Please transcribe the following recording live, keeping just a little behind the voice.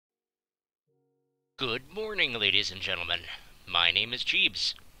Good morning, ladies and gentlemen. My name is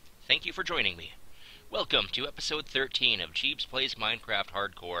Jeebz. Thank you for joining me. Welcome to episode 13 of Jeebz Plays Minecraft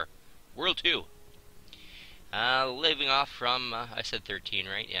Hardcore, World 2. Leaving off from, I said 13,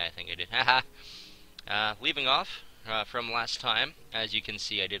 right? Yeah, I think I did. Haha. Leaving off from last time. As you can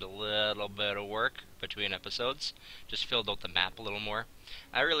see, I did a little bit of work between episodes. Just filled out the map a little more.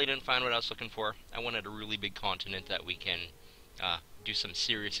 I really didn't find what I was looking for. I wanted a really big continent that we can do some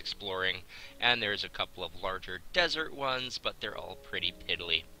serious exploring, and there's a couple of larger desert ones, but they're all pretty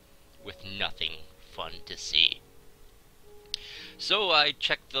piddly, with nothing fun to see. So I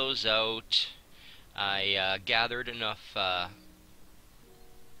checked those out. I gathered enough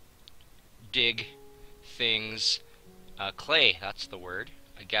dig things, clay, that's the word.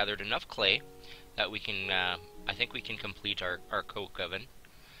 I gathered enough clay that we can, I think we can complete our coke oven.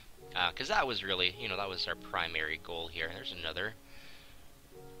 Because that was really, that was our primary goal here. There's another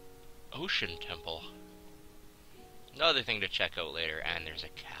ocean temple. Another thing to check out later, and there's a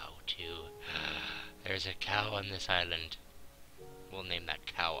cow too. There's a cow on this island. We'll name that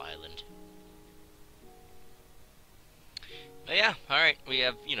Cow Island. But yeah, alright, we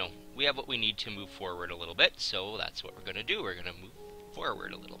have what we need to move forward a little bit, so that's what we're gonna do. We're gonna move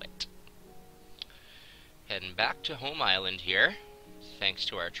forward a little bit. Heading back to home island here, thanks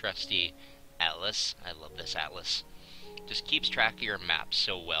to our trusty atlas. I love this atlas. Just keeps track of your map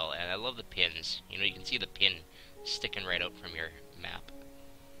so well, and I love the pins. You can see the pin sticking right out from your map.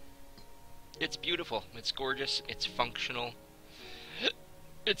 It's beautiful, it's gorgeous, it's functional.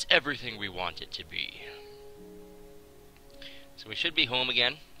 It's everything we want it to be. So we should be home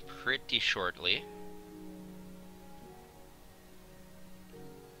again pretty shortly.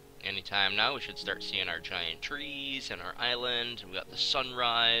 Anytime now, we should start seeing our giant trees and our island. We got the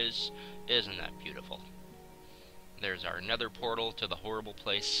sunrise. Isn't that beautiful? There's our nether portal to the horrible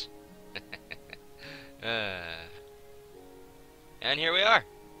place. And here we are.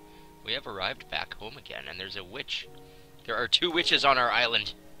 We have arrived back home again, and there's a witch. There are 2 witches on our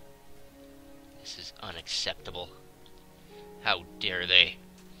island. This is unacceptable. How dare they?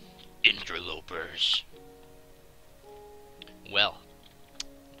 Interlopers. Well,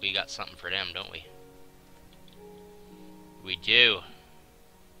 we got something for them, don't we? We do.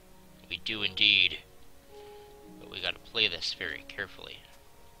 We do indeed. But we gotta play this very carefully.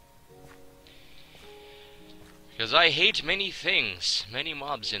 Because I hate many things, many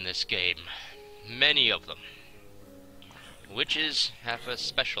mobs in this game. Many of them. Witches have a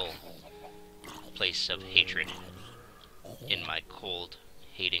special place of hatred in my cold,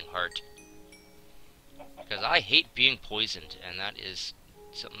 hating heart. Because I hate being poisoned, and that is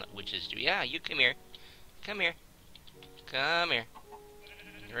something that witches do. Yeah, you come here. Come here. Come here.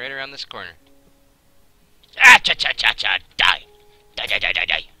 Right around this corner. Ah, cha-cha-cha-cha! Die! Die, die, die, die,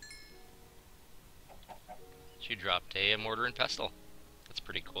 die! She dropped a mortar and pestle. That's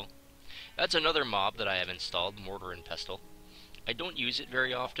pretty cool. That's another mob that I have installed, mortar and pestle. I don't use it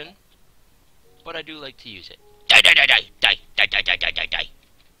very often, but I do like to use it. Die, die, die, die! Die, die, die, die, die, die, die!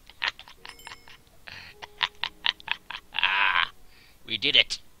 We did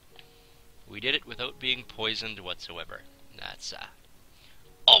it! We did it without being poisoned whatsoever. That's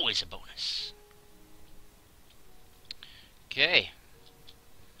always a bonus. Okay.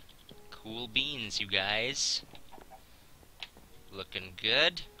 Cool beans, you guys. Looking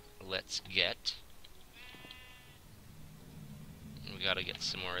good. Let's get... We gotta get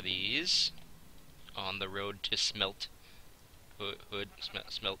some more of these. On the road to smeltiness.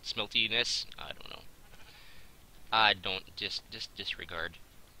 I don't know. I don't just disregard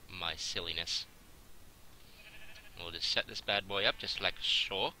my silliness. We'll just set this bad boy up just like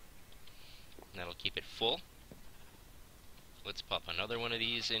so. That'll keep it full. Let's pop another one of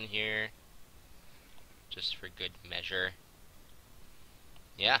these in here, just for good measure.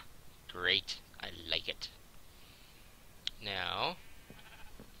 Yeah, great. I like it. Now,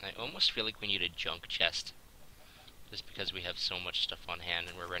 I almost feel like we need a junk chest, just because we have so much stuff on hand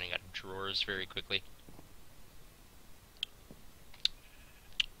and we're running out of drawers very quickly.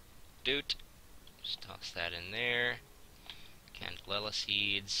 Doot. Just toss that in there. Candelella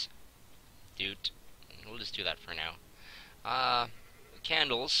seeds. Doot. We'll just do that for now.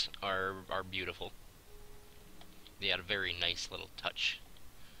 Candles are beautiful. They add a very nice little touch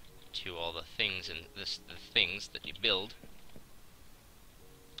to all the things and the things that you build.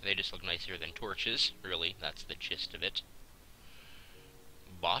 They just look nicer than torches, really. That's the gist of it.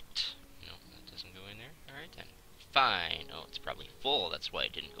 But no, that doesn't go in there. Alright then. Fine. Oh, it's probably full. That's why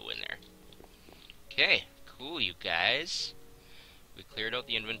it didn't go in there. Okay, cool, you guys. We cleared out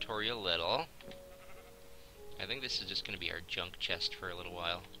the inventory a little. I think this is just going to be our junk chest for a little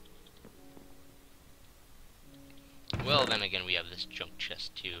while. Well, then again, we have this junk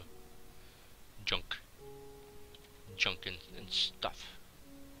chest too. Junk and stuff.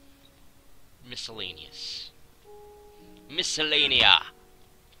 Miscellaneous. Miscellanea!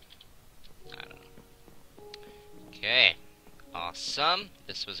 I don't know. Okay. Awesome.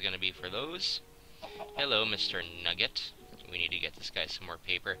 This was gonna be for those. Hello, Mr. Nugget. We need to get this guy some more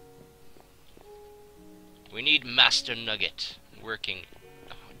paper. We need Master Nugget working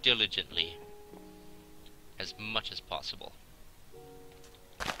diligently as much as possible.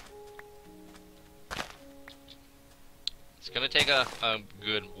 It's gonna take a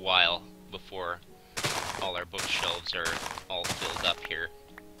good while before all our bookshelves are all filled up here.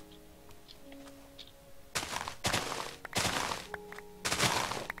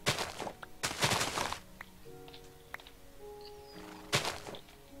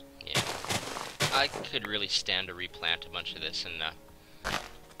 Yeah, I could really stand to replant a bunch of this in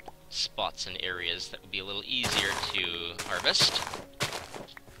spots and areas that would be a little easier to harvest.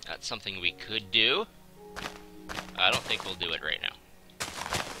 That's something we could do. I don't think we'll do it right now.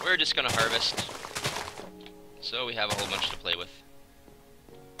 We're just gonna harvest, so we have a whole bunch to play with.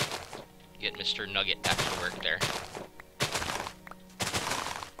 Get Mr. Nugget back to work there.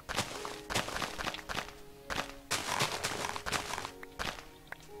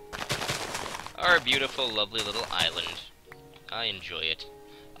 Our beautiful, lovely little island. I enjoy it.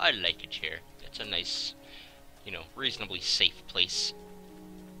 I like it here. It's a nice, you know, reasonably safe place.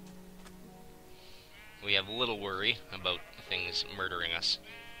 We have little worry about things murdering us.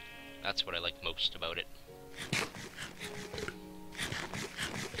 That's what I like most about it.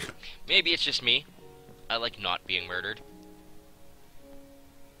 Maybe it's just me. I like not being murdered.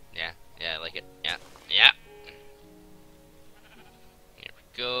 Yeah, I like it. Yeah. Here we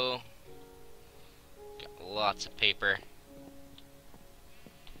go. Got lots of paper.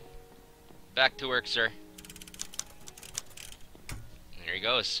 Back to work, sir. There he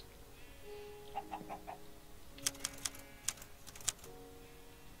goes.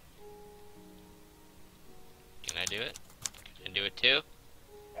 Can I do it? Can I do it too?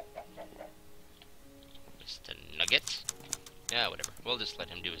 Mr. Nugget? Yeah, whatever. We'll just let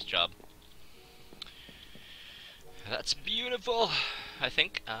him do his job. That's beautiful. I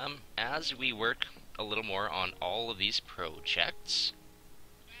think, as we work a little more on all of these projects,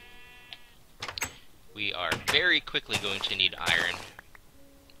 we are very quickly going to need iron.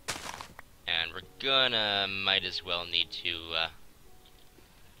 And we're might as well need to,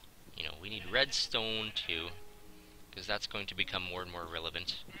 you know, we need redstone too, because that's going to become more and more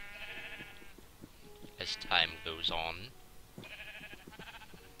relevant as time goes on.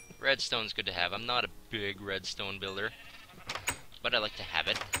 Redstone's good to have. I'm not a big redstone builder, but I like to have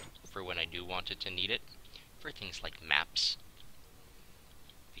it for when I do want it to need it, for things like maps,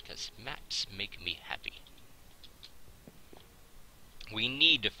 because maps make me happy. We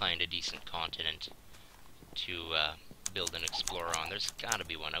need to find a decent continent to build and explore on. There's gotta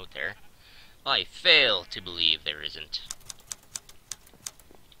be one out there. I fail to believe there isn't.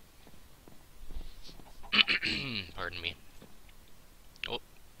 Pardon me. Oh,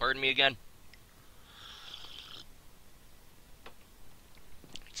 pardon me again.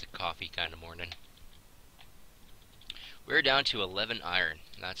 It's a coffee kind of morning. We're down to 11 iron.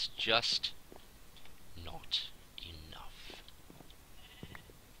 That's just not enough.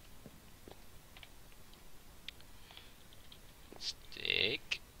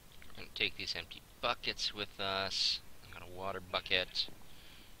 Steak. We're going to take these empty buckets with us. I got a water bucket.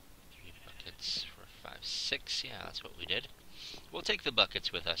 3 buckets, 4, 5, 6. Yeah, that's what we did. We'll take the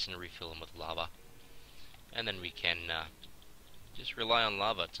buckets with us and refill them with lava. And then we can just rely on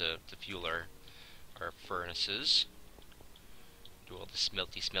lava to fuel our furnaces. Do all the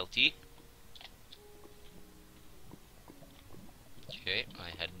smelty. Okay, I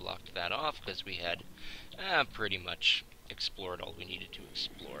had blocked that off because we had pretty much explored all we needed to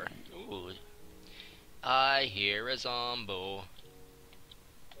explore. Ooh. I hear a zombo.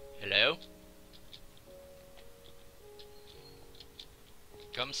 Hello?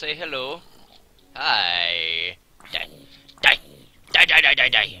 Come say hello. Hi. Die. Die. Die, die, die, die,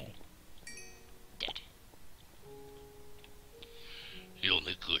 die. Dead. The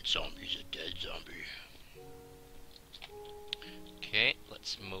only good zombie's a dead zombie. Okay,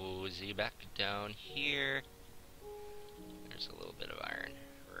 let's mosey back down here. There's a little bit of iron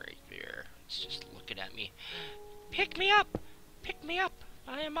right there. It's just looking at me. Pick me up! Pick me up!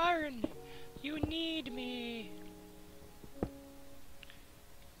 I am iron! You need me!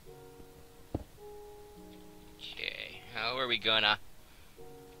 Okay, how are we gonna?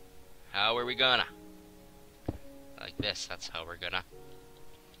 Like this, that's how we're gonna.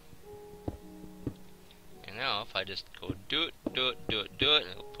 And now, if I just go do it, and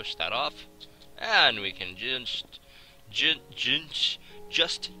it'll push that off, and we can just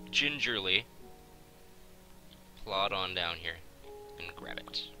gingerly plod on down here and grab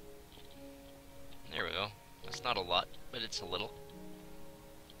it. There we go. That's not a lot, but it's a little.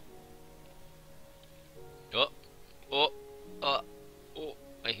 Oh,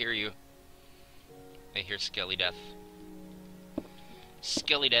 I hear you. I hear Skelly Death.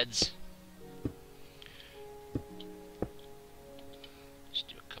 Skelly Deads. Just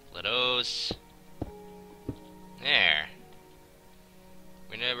do a couple of those. There.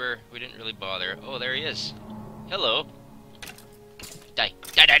 We didn't really bother. Oh, there he is. Hello. Die.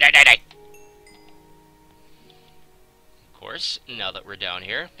 Die, die, die, die, die. Of course, now that we're down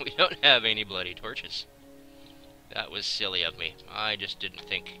here, we don't have any bloody torches. That was silly of me. I just didn't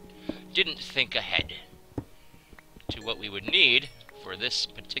think ahead to what we would need for this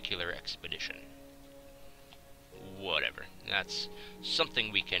particular expedition. Whatever. That's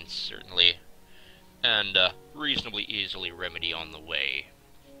something we can certainly and reasonably easily remedy on the way.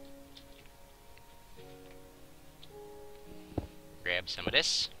 Grab some of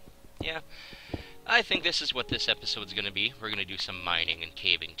this. Yeah, I think this is what this episode's going to be. We're going to do some mining and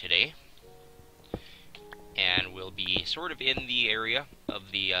caving today. And we'll be sort of in the area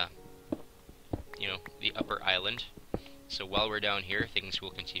of the, the upper island. So while we're down here, things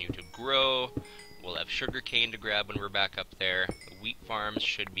will continue to grow. We'll have sugarcane to grab when we're back up there. The wheat farms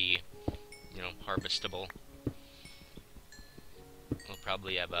should be, harvestable. We'll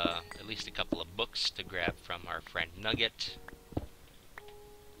probably have at least a couple of books to grab from our friend Nugget.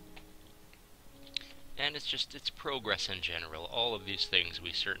 And it's progress in general. All of these things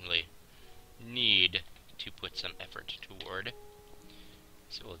we certainly need to put some effort toward.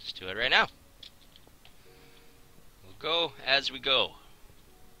 So we'll just do it right now. We'll go as we go.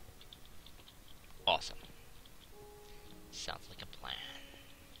 Awesome. Sounds like a plan.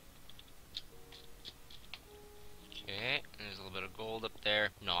 Okay, there's a little bit of gold up there.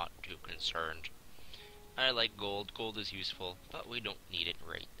 Not too concerned. I like gold. Gold is useful, but we don't need it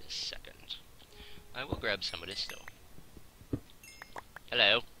right this second. I will grab some of this though.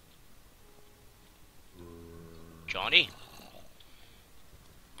 Hello. Johnny?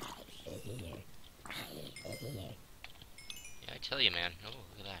 Yeah, I tell you, man. Oh,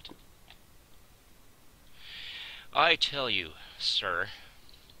 look at that. I tell you, sir,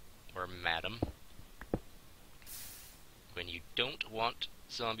 or madam, when you don't want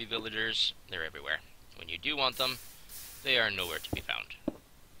zombie villagers, they're everywhere. When you do want them, they are nowhere to be found.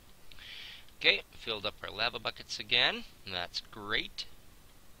 Okay, filled up our lava buckets again. That's great.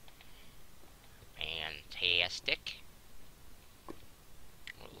 Fantastic.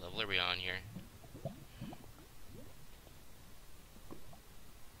 What level are we on here?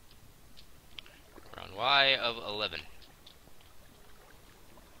 We're on Y of 11.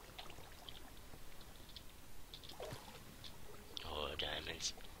 Oh,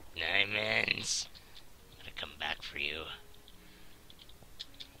 diamonds. Diamonds! I'm gonna come back for you.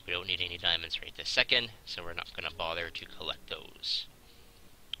 We don't need any diamonds right this second, so we're not gonna bother to collect those.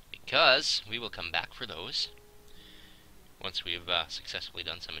 Because we will come back for those once we've successfully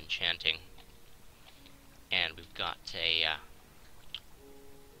done some enchanting. And we've got a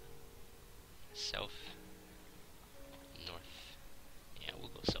south, north. Yeah, we'll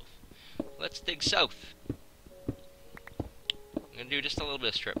go south. Let's dig south. I'm going to do just a little bit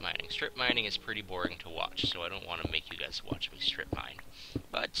of strip mining. Strip mining is pretty boring to watch, so I don't want to make you guys watch me strip mine.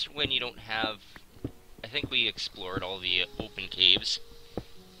 But when you don't have... I think we explored all the open caves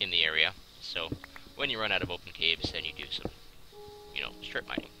in the area, so when you run out of open caves, then you do some, strip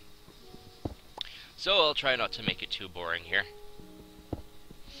mining. So I'll try not to make it too boring here.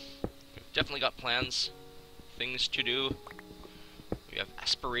 We've definitely got plans, things to do. We have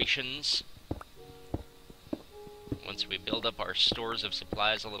aspirations. Once we build up our stores of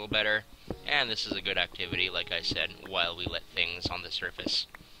supplies a little better, and this is a good activity, like I said, while we let things on the surface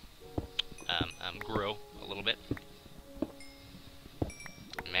grow a little bit.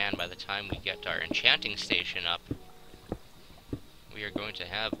 Man, by the time we get our enchanting station up, we are going to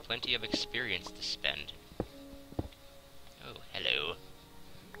have plenty of experience to spend. Oh, hello.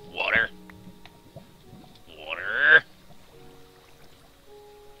 Water. Water.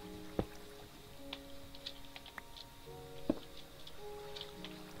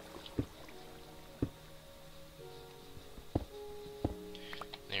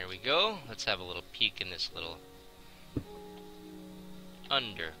 There we go. Let's have a little peek in this little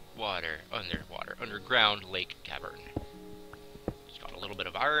underground lake cavern. It's got a little bit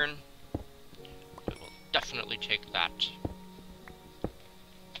of iron. We will definitely take that.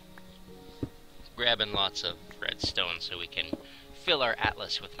 Grabbing lots of redstone so we can fill our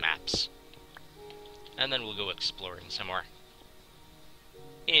atlas with maps. And then we'll go exploring some more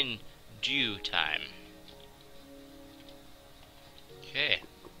in due time. Okay,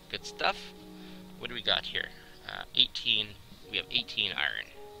 good stuff. What do we got here? 18. We have 18 iron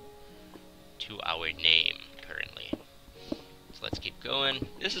to our name currently. So let's keep going.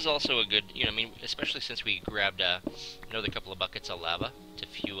 This is also a good, I mean, especially since we grabbed another couple of buckets of lava to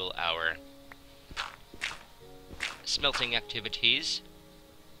fuel our smelting activities.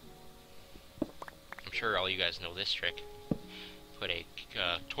 I'm sure all you guys know this trick. Put a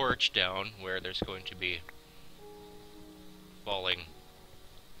torch down where there's going to be falling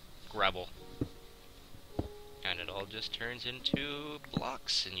gravel, and it all just turns into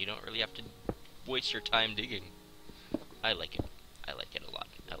blocks, and you don't really have to waste your time digging. I like it. I like it a lot.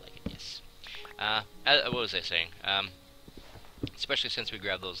 I like it, yes. What was I saying? Especially since we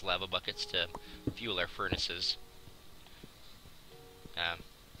grabbed those lava buckets to fuel our furnaces.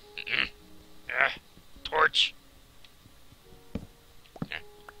 Torch! Yeah.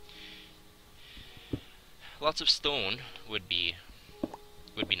 Lots of stone would be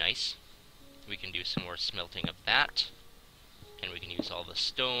nice. We can do some more smelting of that, and we can use all the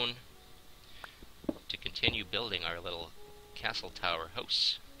stone to continue building our little castle tower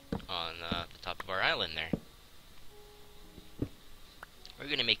house on the top of our island there. We're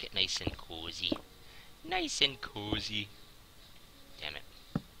gonna make it nice and cozy. Nice and cozy. Damn it.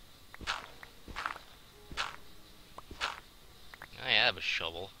 I have a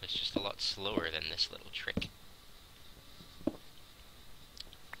shovel. It's just a lot slower than this little trick.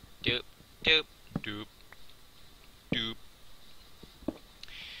 Doop, doop, doop, doop.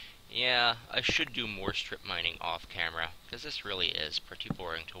 Yeah, I should do more strip mining off camera, because this really is pretty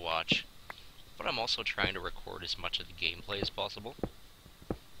boring to watch. But I'm also trying to record as much of the gameplay as possible.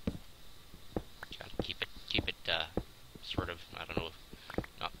 Trying to keep it sort of, I don't know,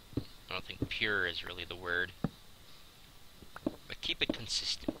 I don't think pure is really the word. But keep it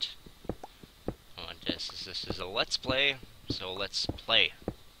consistent. This is a let's play, so let's play.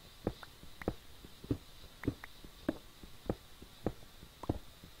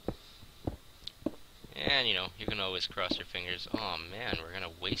 And, you can always cross your fingers. Oh man, we're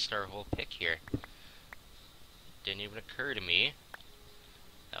gonna waste our whole pick here. Didn't even occur to me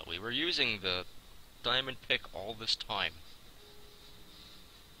that we were using the diamond pick all this time.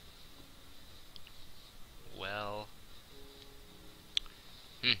 Well...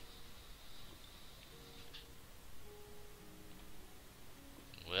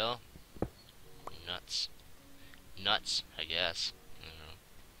 Well, nuts. Nuts, I guess.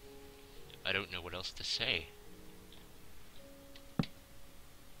 I don't know what else to say. We'll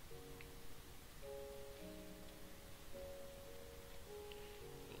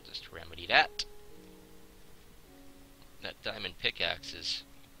just remedy that. That diamond pickaxe is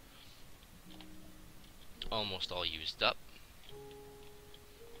almost all used up.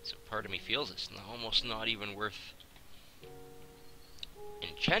 So part of me feels it's almost not even worth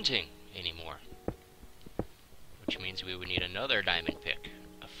enchanting anymore. Which means we would need another diamond pick,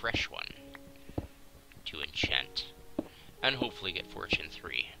 a fresh one, to enchant, and hopefully get Fortune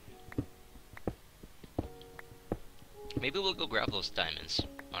 3. Maybe we'll go grab those diamonds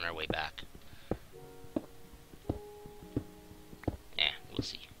on our way back. We'll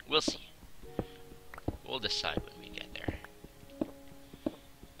see. We'll see. We'll decide when we get there.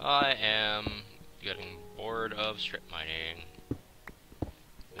 I am getting bored of strip mining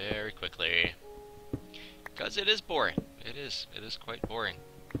very quickly. Because it is boring. It is quite boring.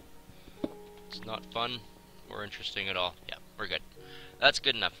 It's not fun or interesting at all. Yeah, we're good. That's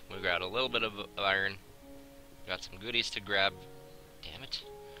good enough. We got a little bit of iron. Got some goodies to grab. Damn it.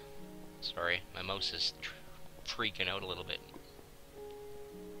 Sorry, my mouse is freaking out a little bit.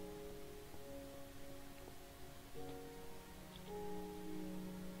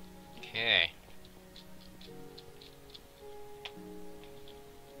 Okay.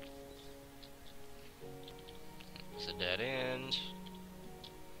 It's a dead end.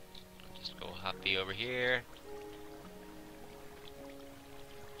 Just go hoppy over here.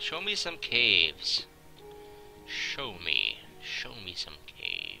 Show me some caves. Show me some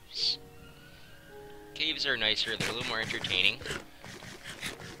caves. Caves are nicer, they're a little more entertaining,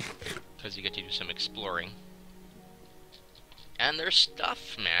 because you get to do some exploring. And there's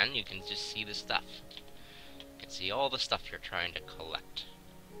stuff, man. You can just see the stuff. You can see all the stuff you're trying to collect.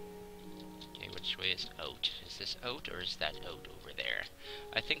 Okay, which way is out? Is this out, or is that out over there?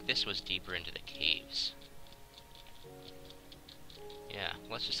 I think this was deeper into the caves. Yeah,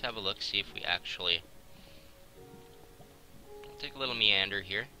 let's just have a look, see if we actually... We'll take a little meander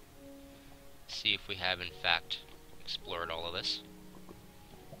here. see if we have in fact explored all of this.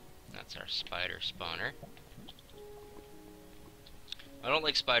 That's our spider spawner. I don't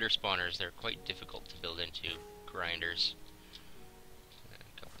like spider spawners, they're quite difficult to build into grinders.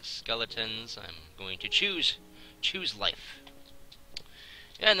 A couple of skeletons. I'm going to choose life.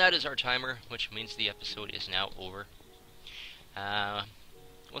 And that is our timer, which means the episode is now over.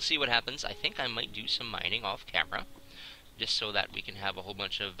 We'll see what happens. I think I might do some mining off camera, just so that we can have a whole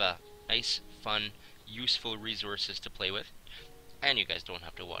bunch of nice, fun, useful resources to play with, and you guys don't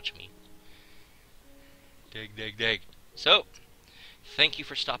have to watch me dig. So, thank you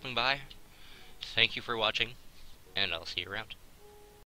for stopping by, thank you for watching, and I'll see you around.